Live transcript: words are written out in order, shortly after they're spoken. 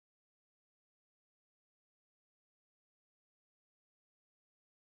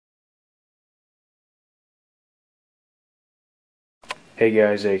Hey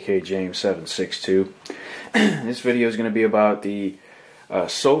guys, AK James762. This video is going to be about the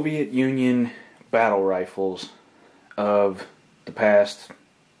Soviet Union battle rifles of the past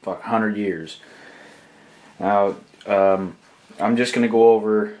 100 years. Now, I'm just going to go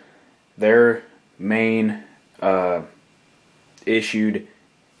over their main issued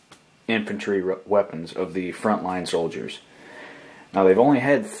infantry weapons of the frontline soldiers. Now, they've only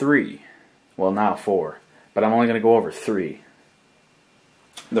had 3, well now 4, but I'm only going to go over 3.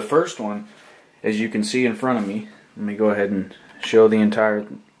 The first one, as you can see in front of me, let me go ahead and show the entire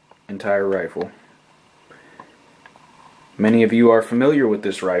rifle. Many of you are familiar with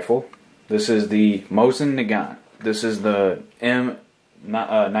this rifle. This is the Mosin Nagant. This is the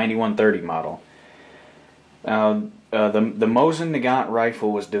M9130 model. Now, the Mosin Nagant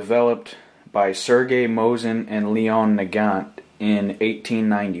rifle was developed by Sergei Mosin and Leon Nagant in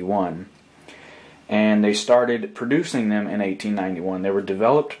 1891. And they started producing them in 1891. They were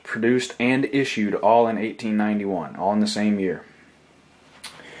developed, produced, and issued all in 1891, all in the same year.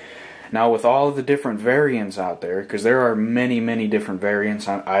 Now, with all of the different variants out there, because there are many different variants,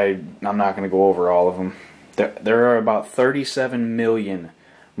 I'm not going to go over all of them. There are about 37 million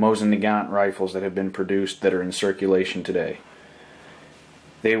Mosin Nagant rifles that have been produced that are in circulation today.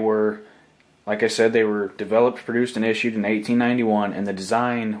 They were, like I said, they were developed, produced, and issued in 1891, and the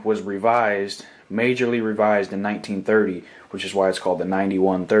design was majorly revised in 1930, which is why it's called the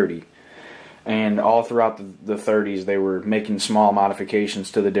 9130. And all throughout the 30s, they were making small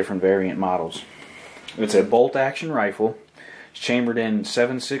modifications to the different variant models. It's a bolt-action rifle. It's chambered in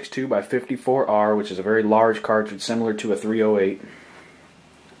 7.62 by 54R, which is a very large cartridge, similar to a .308.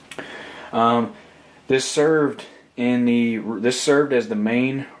 This served as the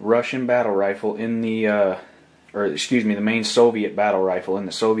main Russian battle rifle in the the main Soviet battle rifle in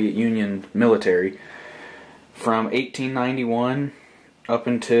the Soviet Union military from 1891 up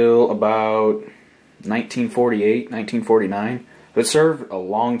until about 1948, 1949. It served a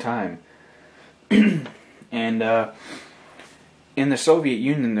long time. And in the Soviet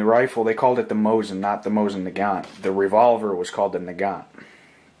Union, the rifle, they called it the Mosin, not the Mosin Nagant. The revolver was called the Nagant.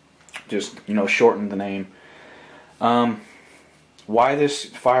 Just, shortened the name. Why this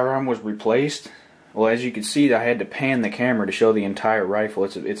firearm was replaced? Well, as you can see, I had to pan the camera to show the entire rifle.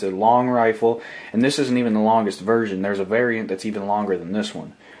 It's a long rifle, and this isn't even the longest version. There's a variant that's even longer than this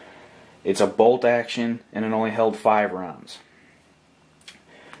one. It's a bolt action, and it only held 5 rounds.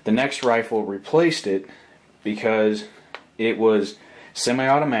 The next rifle replaced it because it was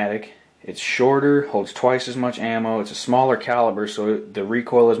semi-automatic. It's shorter, holds twice as much ammo. It's a smaller caliber, so the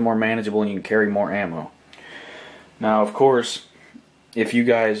recoil is more manageable, and you can carry more ammo. Now, of course, if you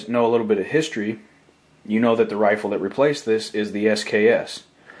guys know a little bit of history, you know that the rifle that replaced this is the SKS,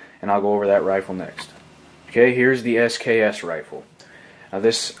 and I'll go over that rifle next. Okay, here's the SKS rifle. Now,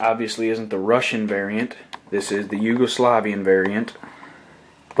 this obviously isn't the Russian variant. This is the Yugoslavian variant,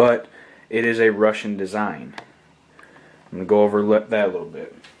 but it is a Russian design. I'm going to go over that a little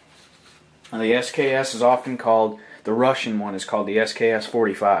bit. Now, the SKS is often called, the Russian one is called the SKS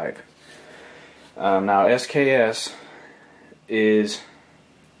 45. Now, SKS is,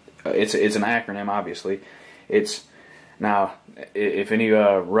 it's an acronym, obviously. Now, if any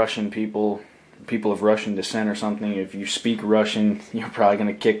Russian people of Russian descent or something, if you speak Russian, you're probably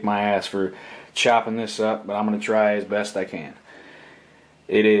going to kick my ass for chopping this up, but I'm going to try as best I can.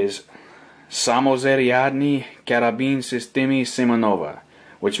 It is Samozaryadny Karabin Systemy Simonova,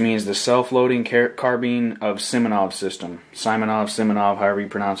 which means the self-loading carbine of Simonov system. Simonov, however you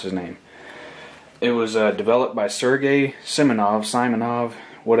pronounce his name. It was developed by Sergei Simonov,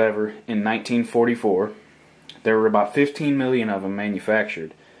 whatever, in 1944. There were about 15 million of them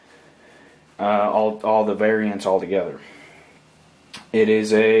manufactured. All the variants altogether. It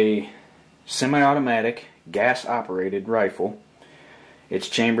is a semi-automatic, gas-operated rifle. It's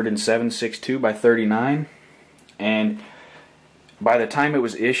chambered in 7.62 by 39, and by the time it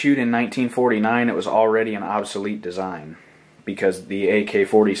was issued in 1949, it was already an obsolete design because the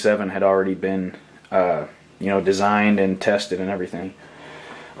AK-47 had already been, designed and tested and everything.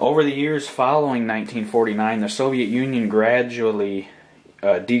 Over the years following 1949, the Soviet Union gradually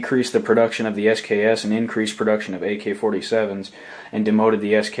decreased the production of the SKS and increased production of AK-47s and demoted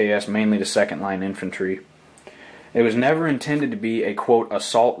the SKS mainly to second-line infantry. It was never intended to be a, quote,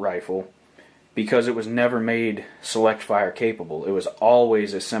 assault rifle because it was never made select fire capable. It was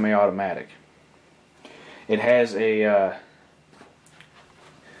always a semi-automatic. It has a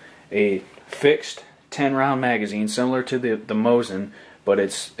fixed 10-round magazine similar to the Mosin, but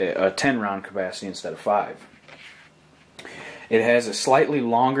it's a 10-round capacity instead of 5. It has a slightly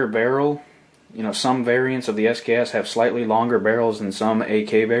longer barrel some variants of the SKS have slightly longer barrels than some AK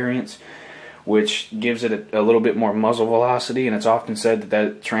variants, which gives it a little bit more muzzle velocity, and it's often said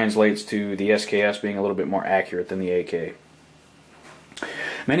that translates to the SKS being a little bit more accurate than the AK.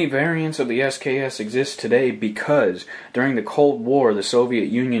 Many variants of the SKS exist today because during the Cold War the Soviet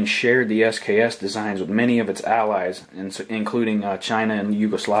Union shared the SKS designs with many of its allies, including China and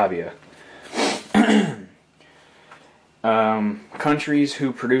Yugoslavia. Countries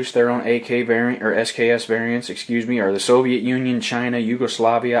who produce their own AK variant or SKS variants, are the Soviet Union, China,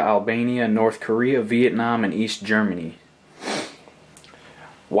 Yugoslavia, Albania, North Korea, Vietnam, and East Germany.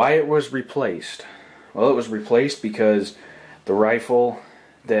 Why it was replaced? Well, it was replaced because the rifle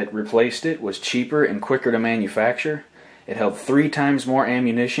that replaced it was cheaper and quicker to manufacture. It held 3 times more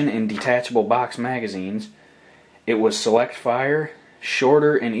ammunition in detachable box magazines. It was select fire,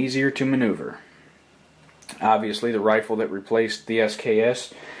 shorter, and easier to maneuver. Obviously, the rifle that replaced the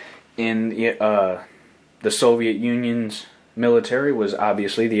SKS in the Soviet Union's military was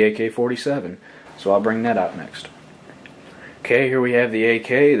obviously the AK-47. So I'll bring that out next. Okay, here we have the AK.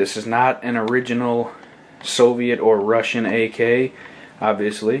 This is not an original Soviet or Russian AK.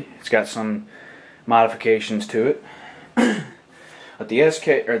 Obviously, it's got some modifications to it. But the AK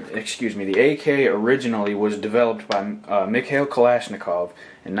originally was developed by Mikhail Kalashnikov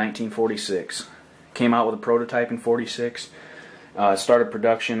in 1946. Came out with a prototype in 46. Started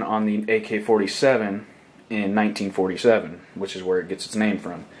production on the AK-47 in 1947, which is where it gets its name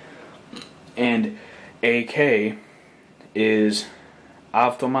from. And AK is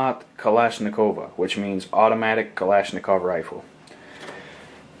Avtomat Kalashnikova, which means automatic Kalashnikov rifle.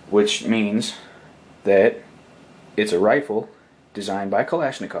 Which means that it's a rifle designed by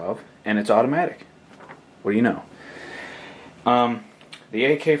Kalashnikov and it's automatic. What do you know? The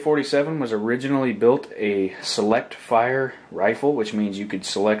AK-47 was originally built a select fire rifle, which means you could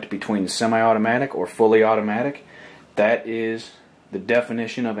select between semi-automatic or fully automatic. That is the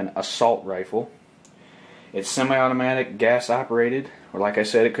definition of an assault rifle. It's semi-automatic, gas operated, or like I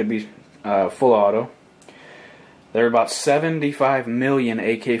said, it could be full auto. There are about 75 million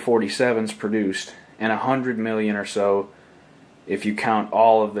AK-47s produced, and 100 million or so if you count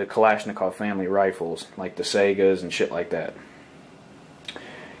all of the Kalashnikov family rifles, like the Segas and shit like that.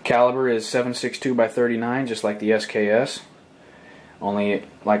 Caliber is 7.62 by 39, just like the SKS. Only,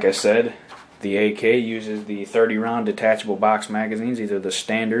 like I said, the AK uses the 30-round detachable box magazines, either the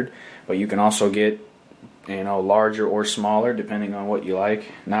standard, but you can also get, larger or smaller, depending on what you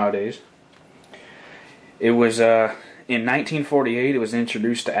like nowadays. It was in 1948 it was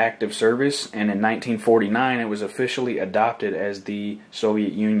introduced to active service, and in 1949 it was officially adopted as the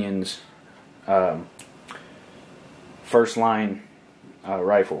Soviet Union's first line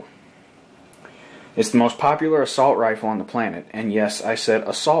rifle. It's the most popular assault rifle on the planet, and yes, I said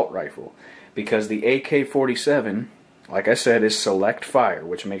assault rifle, because the AK-47, like I said, is select fire,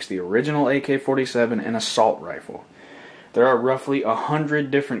 which makes the original AK-47 an assault rifle. There are roughly 100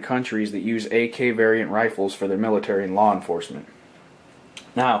 different countries that use AK variant rifles for their military and law enforcement.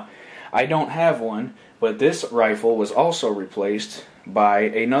 Now, I don't have one, but this rifle was also replaced by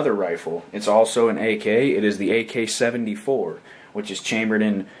another rifle. It's also an AK. It is the AK-74, which is chambered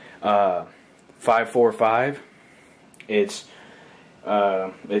in 5.45. It's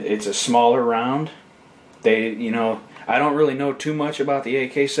a smaller round. I don't really know too much about the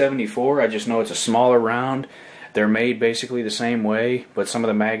AK-74. I just know it's a smaller round. They're made basically the same way, but some of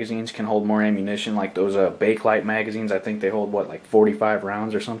the magazines can hold more ammunition, like those Bakelite magazines. I think they hold, like 45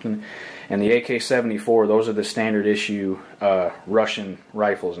 rounds or something. And the AK-74, those are the standard issue Russian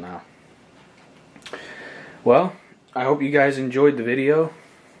rifles now. Well, I hope you guys enjoyed the video.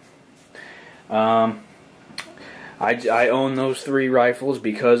 I own those 3 rifles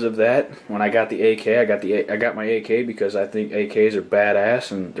because of that. When I got the AK, I got my AK because I think AKs are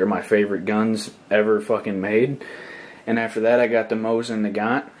badass and they're my favorite guns ever fucking made. And after that, I got the Mosin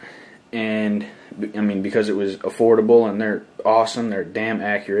Nagant, and because it was affordable and they're awesome, they're damn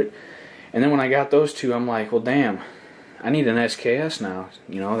accurate. And then when I got those 2, I'm like, well, damn, I need an SKS now.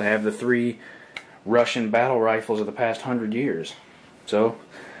 They have the 3 Russian battle rifles of the past 100 years. So,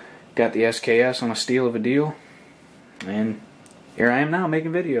 got the SKS on a steal of a deal. And here I am now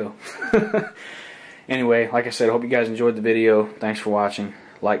making video. Anyway, like I said, I hope you guys enjoyed the video. Thanks for watching.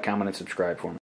 Like, comment, and subscribe for me.